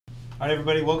All right,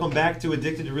 everybody, welcome back to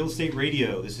Addicted to Real Estate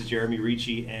Radio. This is Jeremy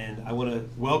Ricci, and I want to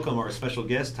welcome our special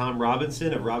guest, Tom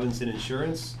Robinson of Robinson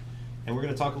Insurance. And we're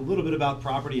going to talk a little bit about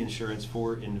property insurance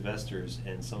for investors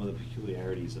and some of the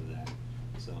peculiarities of that.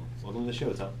 So, welcome to the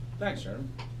show, Tom. Thanks, Jeremy.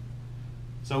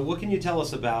 So, what can you tell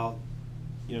us about,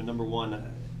 number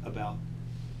one, about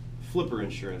flipper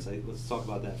insurance? Let's talk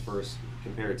about that first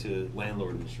compared to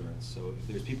landlord insurance. So, if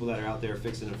there's people that are out there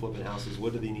fixing and flipping houses,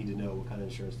 what do they need to know? What kind of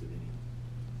insurance do they need?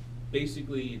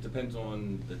 Basically, it depends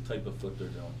on the type of flip they're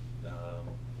doing.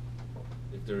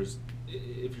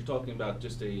 If you're talking about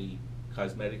just a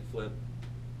cosmetic flip,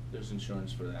 there's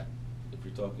insurance for that. If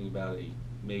you're talking about a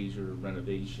major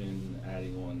renovation,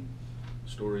 adding on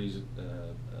stories,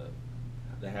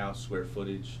 the house, square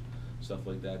footage, stuff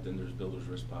like that, then there's builder's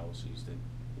risk policies that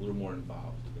are a little more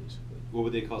involved, basically. What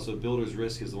would they call? So builder's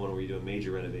risk is the one where you do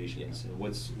major renovations, Yeah. and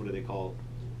what do they call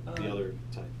the other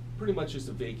type? Pretty much just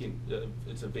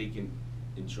it's a vacant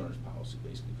insurance policy,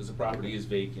 basically, because the property is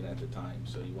vacant at the time,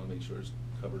 so you want to make sure it's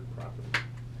covered properly.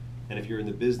 And if you're in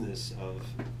the business of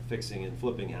fixing and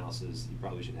flipping houses, you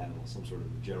probably should have some sort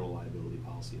of general liability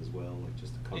policy as well, like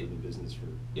just to cover the business for.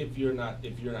 If you're not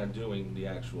doing the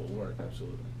actual work,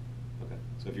 absolutely. Okay,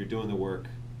 so if you're doing the work,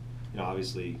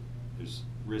 obviously there's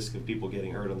risk of people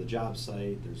getting hurt on the job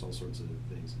site. There's all sorts of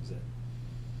things. Is that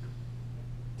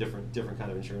different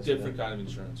kind of insurance? Different kind of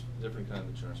insurance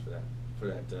for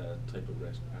that type of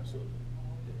risk, absolutely.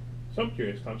 So I'm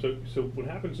curious, Tom. So what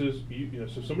happens is,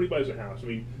 so somebody buys a house. I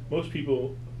mean, most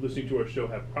people listening to our show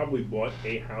have probably bought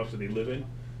a house that they live in,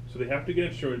 so they have to get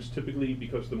insurance typically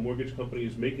because the mortgage company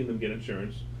is making them get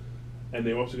insurance, and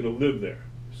they're also going to live there.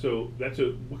 So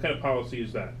what kind of policy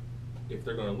is that? If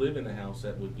they're going to live in the house,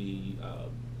 that would be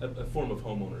a form of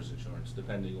homeowners insurance,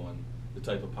 depending on the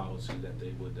type of policy that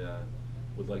they would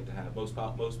like to have.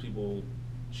 Most people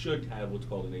should have what's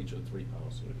called an HO3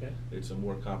 policy. Okay. It's a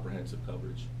more comprehensive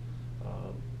coverage.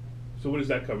 So what does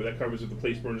that cover? That covers if the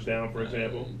place burns down, for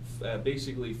example?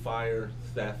 Basically fire,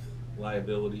 theft,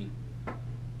 liability,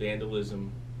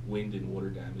 vandalism, wind and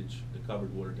water damage, the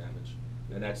covered water damage.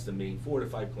 And that's the main 4 to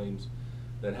 5 claims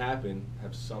that happen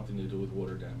have something to do with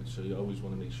water damage. So you always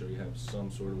want to make sure you have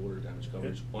some sort of water damage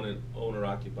coverage on an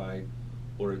owner-occupied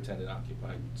or a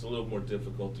tenant-occupied. It's a little more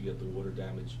difficult to get the water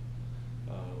damage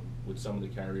with some of the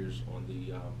carriers on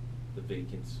the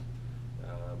vacants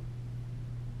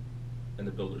and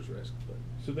the builder's risk. But.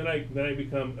 So then I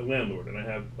become a landlord and I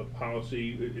have a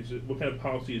policy. What kind of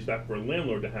policy is that for a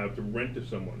landlord to have to rent to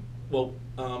someone? Well,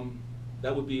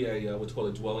 that would be a what's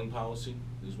called a dwelling policy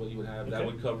is what you would have. Okay. That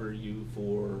would cover you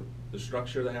for the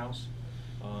structure of the house,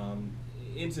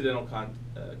 incidental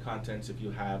contents if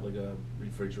you have like a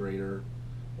refrigerator,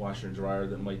 washer and dryer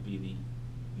that might be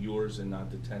yours and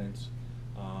not the tenant's,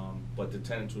 but the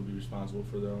tenants would be responsible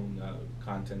for their own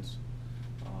contents.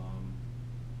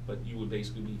 But you would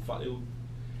basically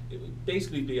it would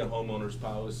basically be a homeowner's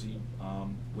policy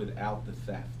without the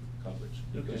theft coverage,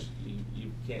 because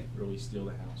you can't really steal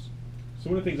the house. So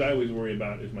one of the things I always worry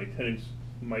about is my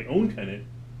own tenant,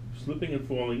 slipping and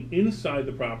falling inside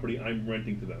the property I'm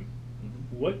renting to them.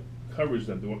 Mm-hmm. What covers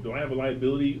them? Do I have a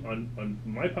liability on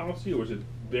my policy, or is it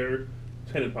their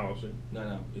tenant policy?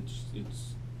 No, it's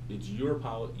your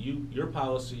policy. Your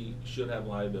policy should have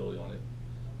liability on it.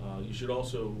 You should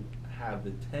also have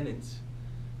the tenants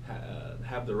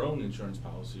have their own insurance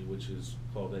policy, which is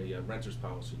called a renter's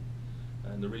policy.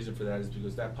 And the reason for that is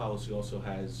because that policy also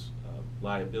has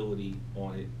liability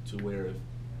on it, to where if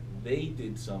they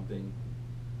did something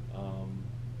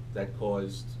that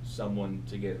caused someone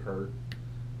to get hurt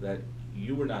that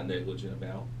you were not negligent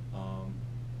about,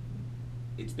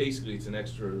 it's an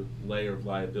extra layer of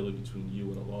liability between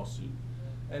you and a lawsuit.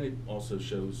 And it also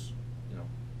shows,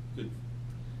 good.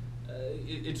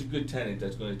 It's a good tenant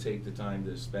that's going to take the time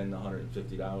to spend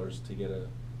 $150 to get a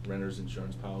renter's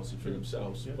insurance policy for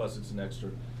themselves. Yeah. Plus, it's an extra,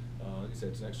 like I said,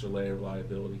 it's an extra layer of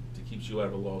liability to keep you out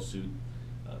of a lawsuit.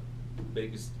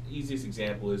 Easiest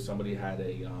example is somebody would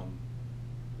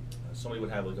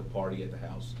have like a party at the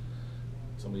house.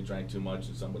 Somebody drank too much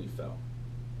and somebody fell.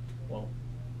 Well,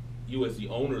 you as the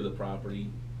owner of the property,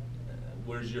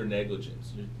 where's your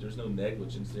negligence? There's no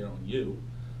negligence there on you.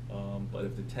 But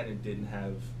if the tenant didn't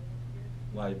have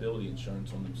liability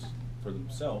insurance for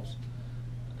themselves,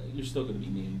 you're still going to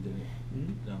be named in it.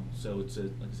 Mm-hmm. So it's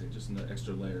like I said, just an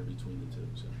extra layer between the two.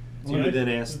 So you would then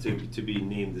ask to be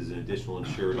named as an additional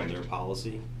insured on their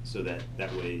policy, so that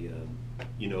way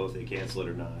if they cancel it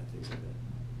or not, things like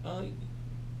that.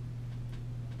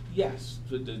 Yes,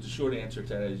 the short answer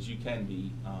to that is you can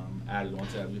be added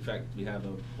onto that. In fact, we have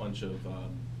a bunch of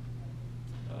what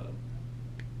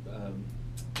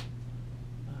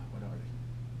are they?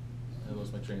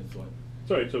 lost my train of thought.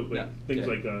 Sorry, so like Yeah, things yeah.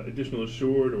 like additional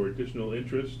assured or additional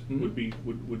interest Mhm. would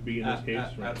be in this case,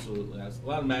 right? Absolutely. A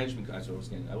lot of management guys are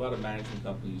getting. A lot of management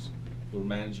companies who are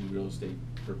managing real estate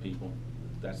for people.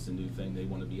 That's the new thing. They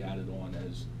want to be added on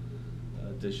as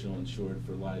additional insured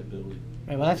for liability.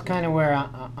 Right, well, that's kind of where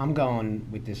I'm going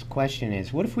with this question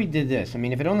is, what if we did this? I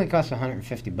mean, if it only costs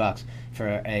 $150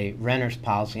 for a renter's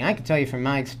policy, I can tell you from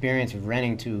my experience of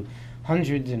renting to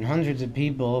hundreds and hundreds of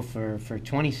people for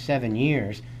 27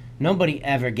 years, nobody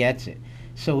ever gets it.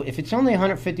 So if it's only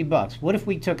 $150, what if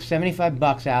we took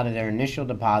 $75 out of their initial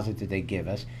deposit that they give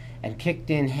us and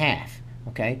kicked in half,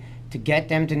 okay, to get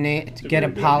them to get a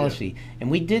very good policy?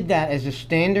 And we did that as a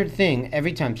standard thing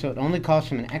every time, so it only costs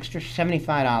them an extra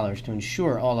 $75 to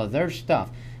insure all of their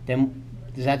stuff. Then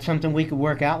is that something we could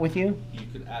work out with you? You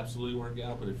could absolutely work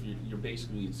out, but if you're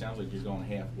basically, it sounds like you're going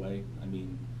halfway. I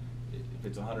mean, if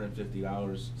it's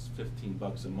 $150, it's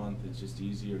 $15 a month. It's just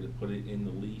easier to put it in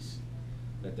the lease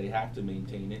that they have to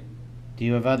maintain it. Do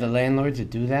you have other landlords that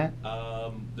do that?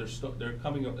 They're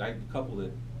coming up. I have a couple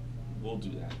that will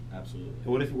do that. Absolutely.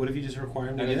 What if you just require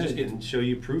them to And it get just it gets- and show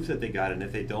you proof that they got it? And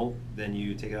if they don't, then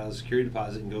you take it out of the security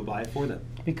deposit and go buy it for them.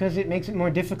 Because it makes it more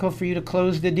difficult for you to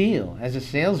close the deal. As a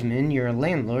salesman, you're a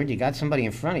landlord, you got somebody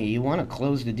in front of you, you want to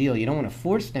close the deal. You don't want to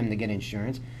force them to get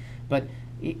insurance. But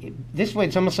this way,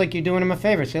 it's almost like you're doing them a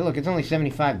favor. Say, look, it's only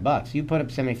 $75. You put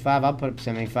up 75, I'll put up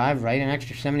 75, right? An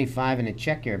extra 75 in a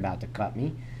check you're about to cut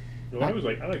me. No, I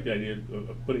like the idea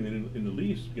of putting it in the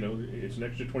lease. You know, it's an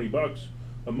extra $20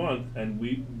 a month, and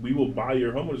we will buy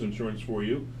your homeowner's insurance for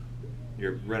you.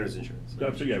 Your renter's insurance.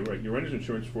 So yeah, right. Your renter's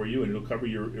insurance for you, and it'll cover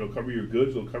your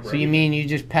goods. It'll cover. So you everything. mean you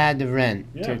just pad the rent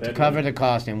Yeah, to pad the cover rent. the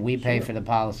cost, and we pay Sure. for the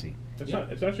policy?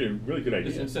 It's actually a really good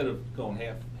Just idea. instead of going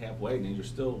halfway, then you're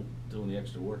still doing the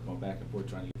extra work, going back and forth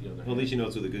trying to get the other. Well, at least you know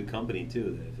it's with a good company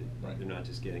too. That if Right. they're not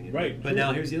just getting it. Right. But true.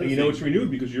 now here's the other And thing. you know it's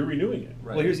renewed because you're renewing it.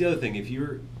 Right. Well, here's the other thing.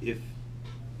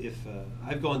 If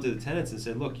I've gone to the tenants and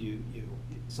said, look, you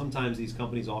sometimes these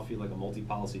companies offer you like a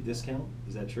multi-policy discount.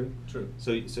 Is that true? True.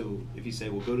 So if you say,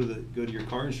 well, go to your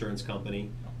car insurance company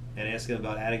and ask them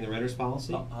about adding the renter's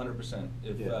policy. 100%.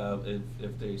 Yeah.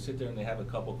 If they sit there and they have a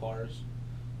couple cars,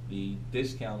 the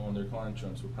discount on their car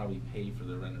insurance will probably pay for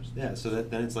the renters. Yeah. So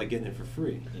then it's like getting it for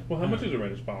free. Yeah. Well, how much is a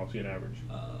renter's policy on average?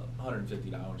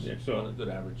 $150. Yeah, so- on a good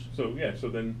average. So yeah, so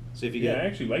then. So if you yeah, get- I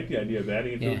actually like the idea of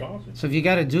adding it to the policy. So if you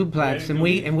got a duplex Yeah, and no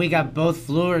we need. got both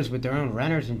floors with their own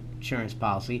renter's insurance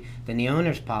policy, then the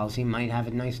owner's policy might have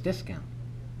a nice discount.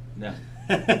 No.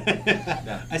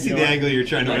 I see You know the what? angle you're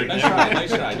trying to make. Nice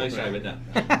try, nice try, but no.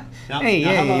 Now- Hey, now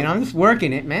yeah, how about- you know, I'm just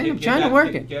working it, man. I'm Get trying to that-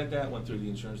 work get- it. Get that one through the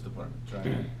insurance department. Try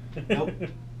it. Now,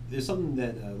 there's something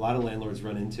that a lot of landlords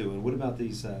run into, and what about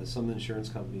these? Some insurance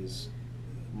companies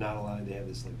not allowed. They have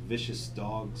this like vicious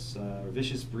dogs or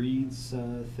vicious breeds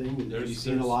thing. Have you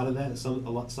seen a lot of that? Some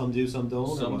do, some don't.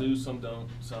 or Some what? do, some don't.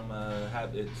 Some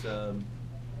have it's.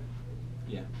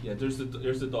 Yeah. There's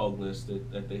the dog list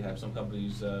that they have. Some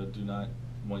companies do not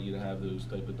want you to have those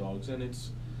type of dogs, and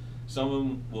it's some of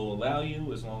them will allow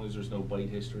you as long as there's no bite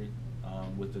history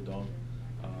with the dog.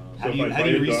 How So do you, if I how do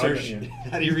you bite a dog, research? yeah.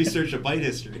 How do you research a bite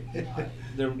history?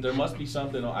 There must be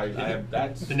something. I have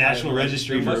that's The National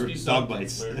Registry there must for be dog something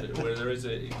bites. where there is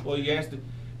a. Well,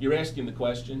 you're asking the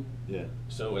question. Yeah.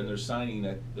 So, and they're signing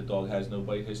that the dog has no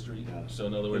bite history. Got it. So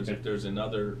in other words, Okay. if there's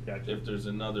another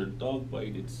Gotcha. dog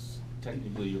bite, it's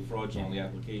technically you're fraudulent on the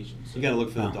application. So You got to look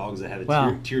for the Wow. dogs that have a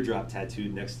Well- teardrop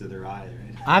tattooed next to their eye,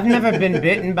 right? I've never been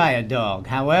bitten by a dog.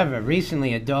 However,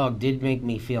 recently a dog did make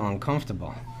me feel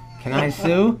uncomfortable. Can I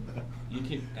sue? You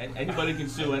can anybody can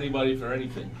sue anybody for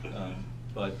anything,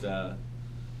 but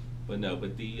no.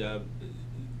 But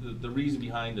the reason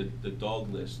behind the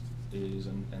dog list is,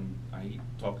 and I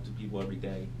talk to people every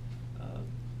day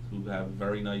who have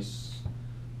very nice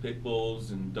pit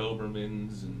bulls and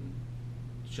Dobermans and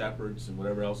shepherds and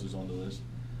whatever else is on the list.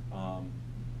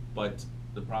 But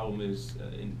the problem is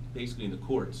basically in the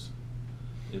courts.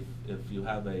 If you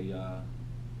have a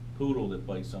poodle that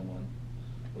bites someone,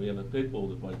 or you have a pit bull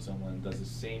that bites someone and does the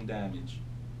same damage,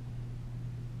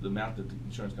 the amount that the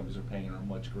insurance companies are paying are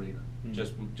much greater, Mm.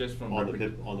 just from on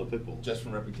the pit bulls. just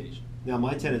from reputation. Now,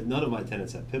 none of my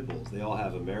tenants have pit bulls. They all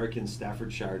have American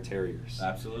Staffordshire Terriers.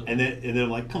 Absolutely. And then I'm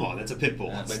like, come on, that's a pit bull.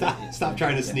 Yeah, but Stop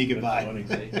trying to sneak it That's by. funny.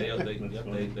 They That's funny.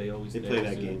 always They play always that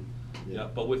do game. Yeah,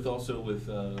 but with a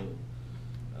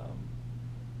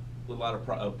lot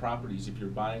of properties, if you're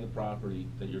buying a property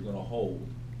that you're going to hold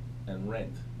and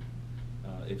rent,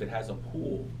 if it has a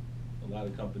pool, A lot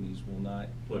of companies will not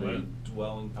put Right. a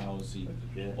dwelling policy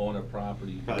Yeah. on a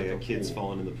property. Probably with got a kids pool.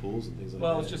 falling in the pools and things like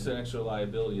Well, that. it's just an extra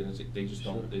liability, and they just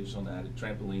Sure. don't add it.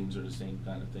 Trampolines are the same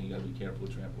kind of thing. You gotta be careful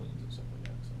with trampolines and stuff like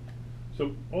that, so.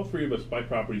 So all three of us buy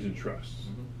properties in trusts.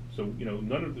 Mhm. So,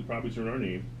 none of the properties are in our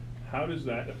name. How does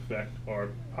that affect our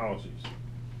policies?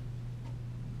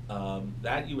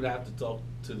 That you would have to talk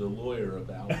to the lawyer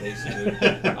about, basically.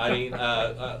 I mean,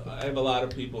 I have a lot of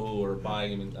people who are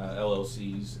buying them in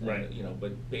LLCs, Right.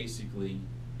 but basically,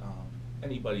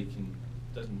 anybody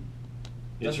doesn't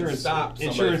Insurance, stop somebody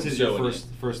insurance from is your doing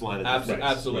first line of Abso- defense.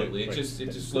 absolutely. Right, It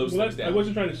right. just slows Well, things down. I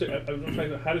wasn't trying to say, I was trying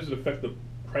to, how does it affect the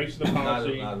price of the Not at-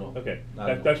 policy? not at all. Okay, Not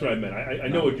at all. that's what I meant. I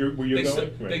know No. where you're They going. sti-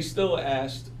 Right. They still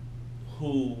asked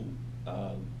who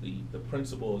the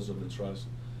principal is of the trust,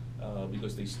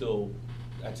 because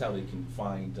that's how they can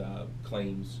find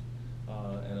claims.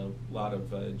 And a lot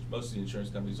of, most of the insurance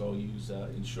companies all use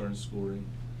insurance scoring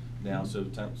now, so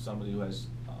somebody who has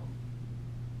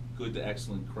good to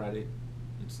excellent credit,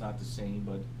 it's not the same,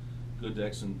 but good to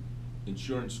excellent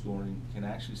insurance scoring can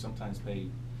actually sometimes pay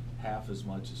half as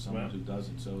much as someone Wow. who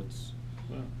doesn't, so it's,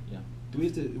 Wow. yeah. Do we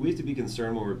have to be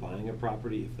concerned when we're buying a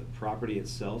property if the property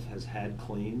itself has had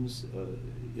claims?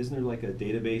 Isn't there like a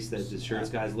database that the insurance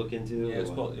guys look into? Yeah, or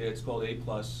what? it's called A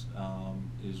plus,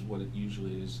 is what it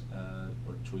usually is,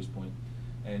 or Choice Point.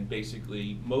 And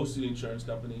basically, most of the insurance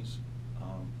companies,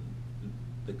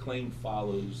 the claim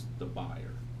follows the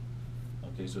buyer.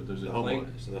 Okay, so if there's a The claim.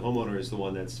 homeowner. So the homeowner is the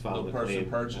one that's filed The the person claim.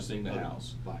 purchasing the of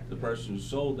house, buyer, the yeah. person who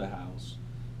sold the house,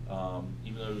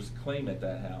 even though there's a claim at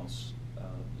that house,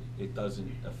 it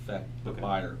doesn't affect the Okay.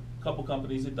 buyer. A couple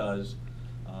companies it does,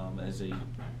 as an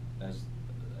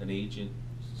agent.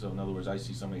 So in other words, I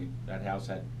see somebody, that house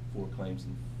had 4 claims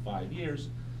in 5 years,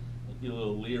 I'd be a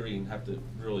little leery and have to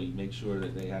really make sure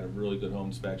that they had a really good home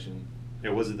inspection.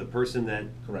 Yeah, was it the person that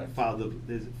Correct.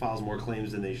 files more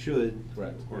claims than they should?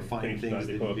 Correct. Or find Claims things con- that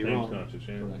they call would it be claims wrong? conscious,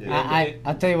 yeah. Correct. Yeah.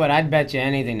 I'll tell you what, I'd bet you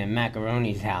anything that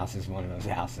Macaroni's house is one of those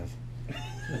houses.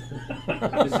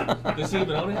 Does he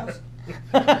even own a house?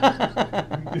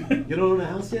 You don't own a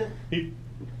house yet?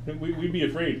 We'd be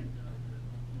afraid.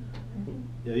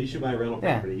 Yeah, you should buy a rental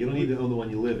Yeah. property. You don't need to own the one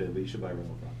you live in, but you should buy a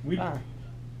rental property. We'd, Ah.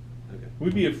 Okay.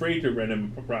 we'd be afraid to rent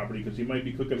him a property because he might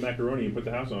be cooking macaroni and put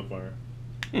the house on fire.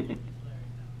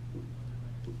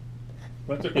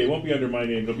 That's okay, it won't be under my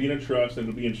name, it'll be in a trust and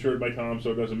it'll be insured by Tom,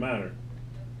 so it doesn't matter.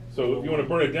 So if you wanna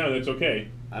burn it down, that's okay.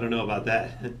 I don't know about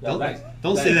that. No, Don't that's-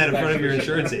 don't say that in that's- front of your that's-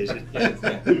 insurance agent. Yeah,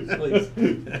 yeah, please.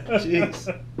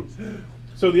 Jeez.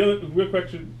 So the other real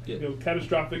question, Yeah.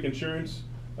 catastrophic insurance,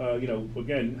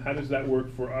 again, how does that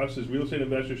work for us as real estate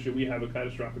investors? Should we have a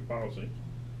catastrophic policy?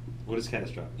 What is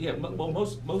catastrophic? Yeah, well,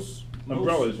 most.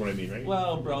 Umbrella is what I mean, right?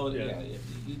 Well, umbrella, Yeah.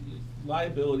 yeah.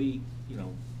 Liability,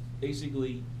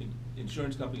 basically,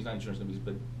 insurance companies, not insurance companies,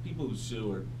 but people who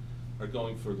sue are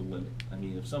going for the limit. I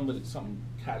mean, if something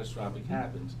catastrophic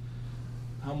happens,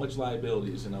 how much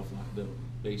liability is enough liability,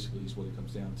 basically, is what it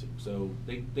comes down to. So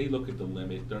they look at the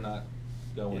limit, they're not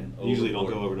Yeah, going they usually don't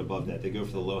overboard. go over and above that. They go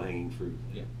for the low-hanging fruit.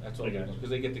 Yeah, that's all I they're got doing, you. because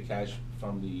they get the cash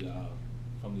from the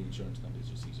insurance companies,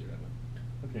 it's just easier that way.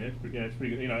 Okay, that's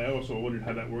pretty good. I also wondered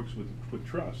how that works with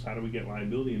trusts. How do we get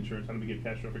liability insurance? How do we get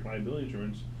catastrophic liability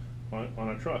insurance on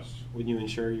a trust? Wouldn't you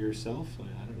insure yourself? I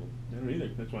don't know. I don't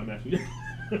either. That's why I'm asking you.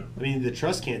 I mean, the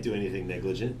trust can't do anything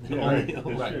negligent. Yeah, Only- right. That's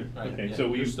Right, true. right, Okay, yeah. so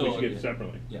we You're should still- get yeah. it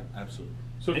separately. Yeah, absolutely.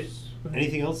 So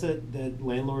Anything else that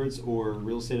landlords or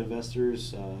real estate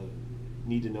investors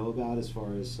need to know about as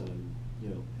far as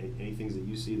any things that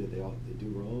you see that they do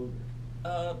wrong?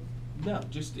 No,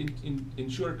 just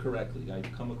insure correctly.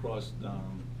 I've come across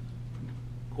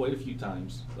quite a few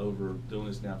times over doing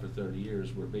this now for 30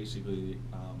 years where basically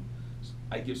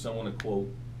I give someone a quote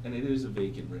and it is a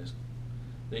vacant risk.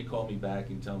 They call me back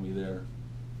and tell me their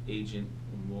agent,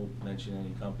 and won't mention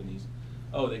any companies,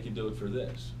 oh, they can do it for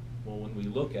this. Well, when we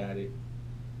look at it,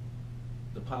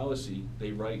 the policy,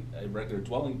 they write a regular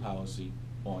dwelling policy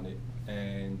on it,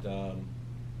 and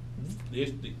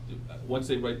once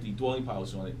they write the dwelling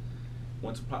policy on it,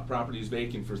 once a property is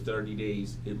vacant for 30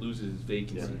 days, it loses its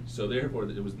vacancy. Yeah. So therefore,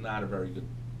 it was not a very good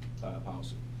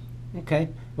policy. Okay.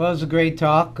 Well, it was a great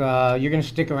talk. You're going to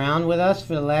stick around with us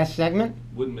for the last segment?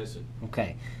 Wouldn't miss it.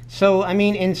 Okay. So, I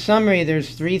mean, in summary,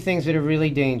 there's 3 things that are really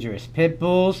dangerous. Pit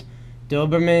bulls,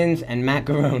 Dobermans, and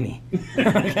macaroni.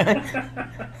 Okay?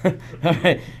 All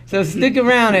right. So stick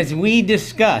around as we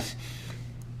discuss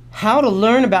how to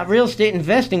learn about real estate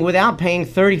investing without paying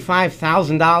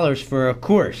 $35,000 for a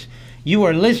course. You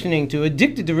are listening to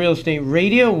Addicted to Real Estate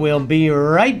Radio. We'll be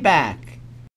right back.